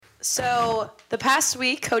So the past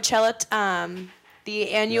week, Coachella,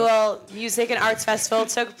 the annual music and arts festival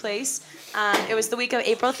took place. It was the week of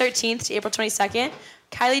April 13th to April 22nd.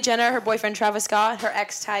 Kylie Jenner, her boyfriend Travis Scott, her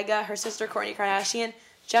ex Tyga, her sister Kourtney Kardashian,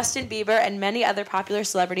 Justin Bieber, and many other popular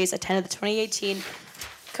celebrities attended the 2018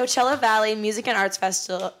 Coachella Valley Music and Arts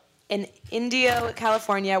Festival in Indio,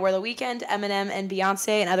 California, where The Weeknd, Eminem, and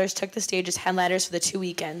Beyonce and others took the stage as headliners for the 2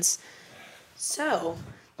 weekends. So,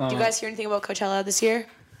 did you guys hear anything about Coachella this year?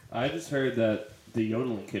 I just heard that the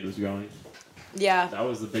yodeling kid was going. Yeah. That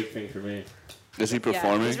was the big thing for me. Is he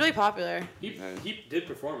performing? Yeah, he's really popular. He did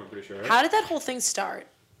perform, I'm pretty sure, right? How did that whole thing start?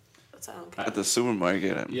 At the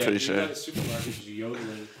supermarket, I'm pretty sure. Yeah, at the supermarket, he's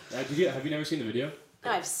yodeling. Have you never seen the video?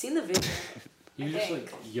 No, I've seen the video. He was just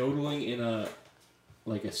yodeling in a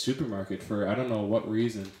supermarket for I don't know what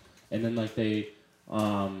reason, and then they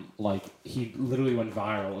he literally went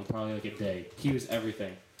viral in probably a day. He was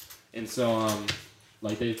everything, and so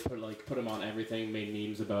they put him on everything, made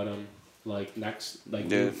memes about him,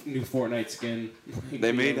 new Fortnite skin.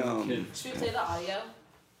 They made Should we play the audio?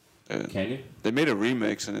 Can you? They made a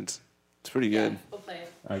remix and it's pretty good. Yeah, we'll play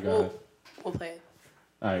it. I got it. We'll play it.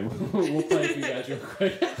 All right, we'll play it for you guys real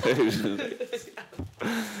quick. All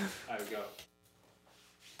right, go.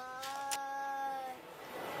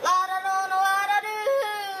 Lord, I don't know what I do.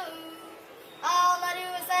 All I do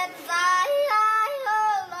is say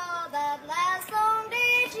oh Lord, that last long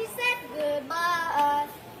day she said goodbye.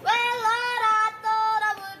 Well, Lord, I thought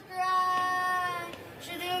I would cry.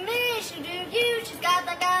 She do me, she do you. She's got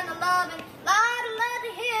that kind of loving. Lord, I love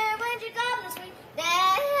to hear when she calls me sweet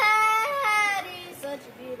Daddy. Such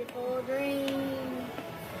a beautiful dream.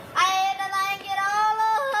 I had to like it all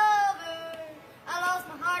over. I lost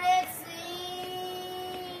my heart, it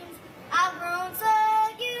seems. I've grown so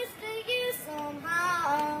used to you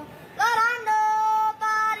somehow. But I'm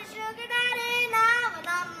nobody's sugar daddy now, and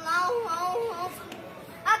I'm lonesome.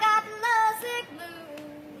 I got the lovesick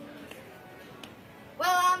blues.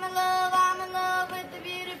 Well, I'm in love with the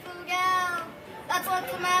beautiful gal. That's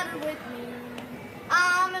what's the matter with me.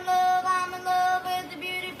 I'm in love with the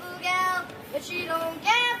beautiful gal, but she don't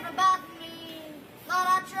care about me. Lord,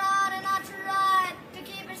 I tried to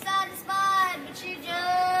keep her satisfied, but she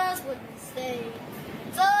just wouldn't stay.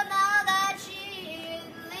 So now that she is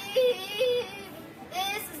leaving,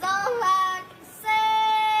 this is all I can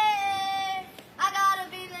say. I got a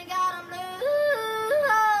feeling, got 'em blue,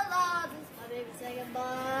 oh Lord, since my baby said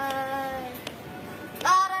goodbye. Lord,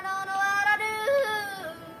 I don't know what I do.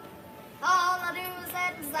 All I do is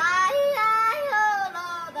say oh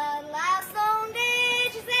Lord, that last long day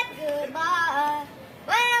she said goodbye.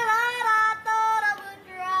 Well, Lord, I thought I would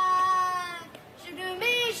cry. She do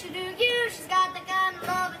me, she do you. She's got the kind of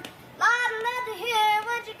loving. Lord, I love to hear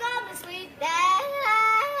when she called me sweet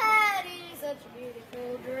Daddy. Such a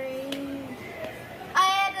beautiful dream. I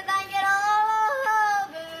had to think it all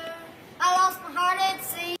over. I lost my heart at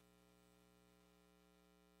sea.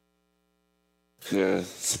 Yeah.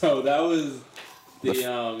 So that was the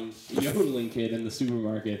yodeling kid in the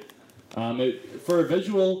supermarket. For a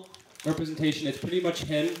visual representation, it's pretty much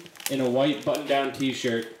him in a white button-down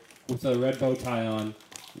T-shirt with a red bow tie on,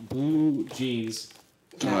 blue jeans.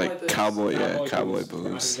 Cowboy boots. boots. I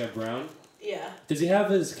think they're brown. Yeah. Does he have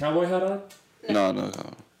his cowboy hat on? No.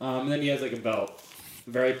 And then he has a belt, a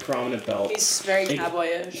very prominent belt. He's very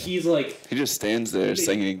cowboyish. He's he just stands there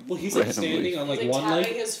singing. Well, he's randomly. standing on He's one leg.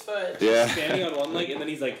 tapping his foot. Yeah. He's standing on one leg, and then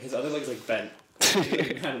he's his other leg's bent.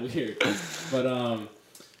 It's kind of weird. But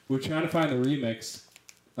we're trying to find the remix.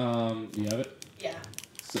 You have it? Yeah.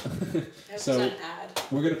 So an ad.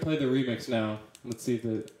 we're gonna play the remix now. Let's see if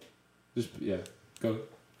go.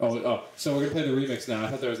 Oh. So we're gonna play the remix now. I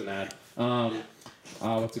thought there was an ad.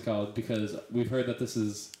 What's it called? Because we've heard that this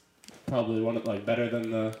is probably one of better than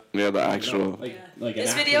the actual.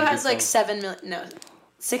 This video has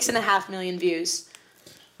 6.5 million views.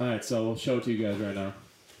 All right, so we'll show it to you guys right now.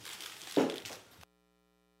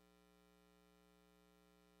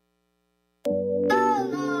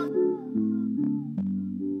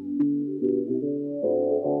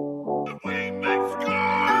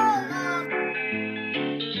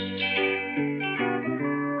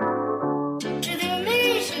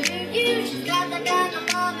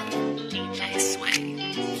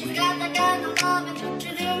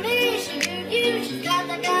 She's got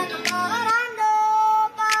the kind of love, but I'm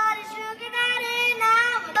nobody's sugar daddy now.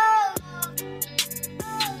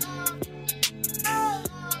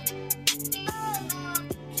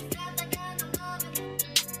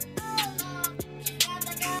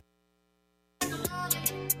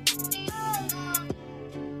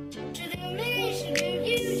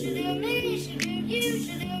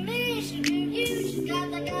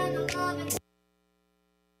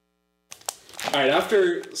 All right,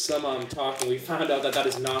 after some talking, we found out that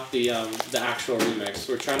is not the actual remix.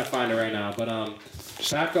 We're trying to find it right now, but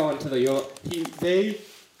back on to the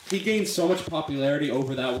he gained so much popularity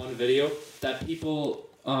over that one video that people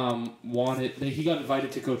wanted. He got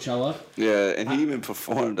invited to Coachella. Yeah, and he even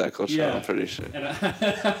performed at Coachella. Yeah. I'm pretty sure. And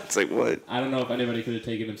It's like what? I don't know if anybody could have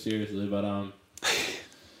taken him seriously, but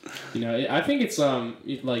you know, I think it's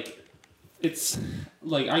it's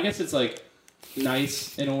like I guess it's like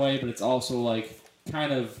nice in a way, but it's also like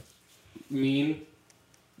kind of mean.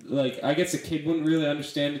 Like I guess a kid wouldn't really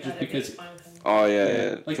understand it just because. Oh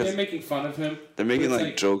yeah. Like they're making fun of him. They're making but it's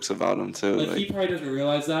like jokes about him too. Like he probably doesn't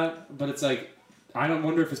realize that, but it's like I don't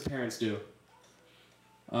wonder if his parents do.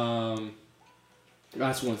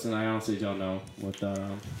 That's one thing I honestly don't know what that.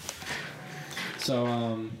 So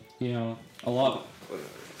you know, a lot.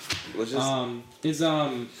 Let's just, is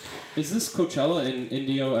this Coachella in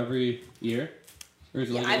Indio every year? Or is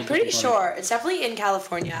it Yeah, like I'm pretty sure. It's definitely in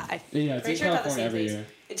California. Yeah, it's pretty in sure it's at the California same every place. year.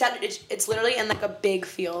 It's literally in like a big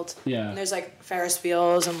field. Yeah. And there's like Ferris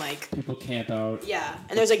wheels and like. People camp out. Yeah,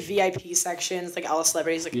 and there's like VIP sections, like all the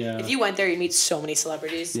celebrities. Like Yeah. if you went there, you'd meet so many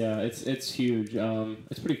celebrities. Yeah, it's huge.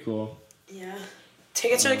 It's pretty cool. Yeah.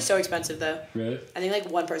 Tickets are like so expensive though. Really? I think like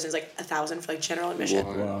one person is like $1,000 for like general admission.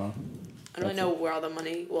 Wow. I don't really know where all the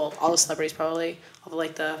money. Well, all the celebrities probably, all the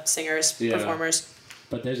like the singers, Yeah. performers.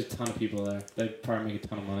 But there's a ton of people there. They probably make a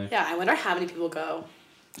ton of money. Yeah, I wonder how many people go.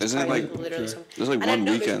 isn't it Probably like literally Sure. there's like And I one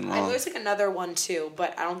know weekend I know long? there's like another one too,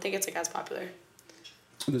 but I don't think it's like as popular.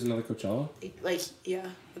 There's another Coachella? Like yeah,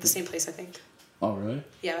 at the same place I think. Oh, really?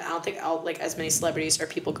 Yeah, I don't think like as many celebrities or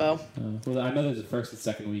people go. Well, I know there's a first and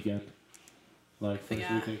second weekend. Like first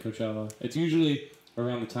Yeah. weekend Coachella. It's usually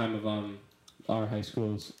around the time of our high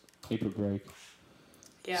school's April break.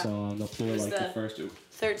 Yeah. So they'll do It was like the the- first.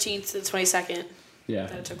 13th to the 22nd Yeah.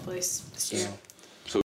 that it took place this So, year.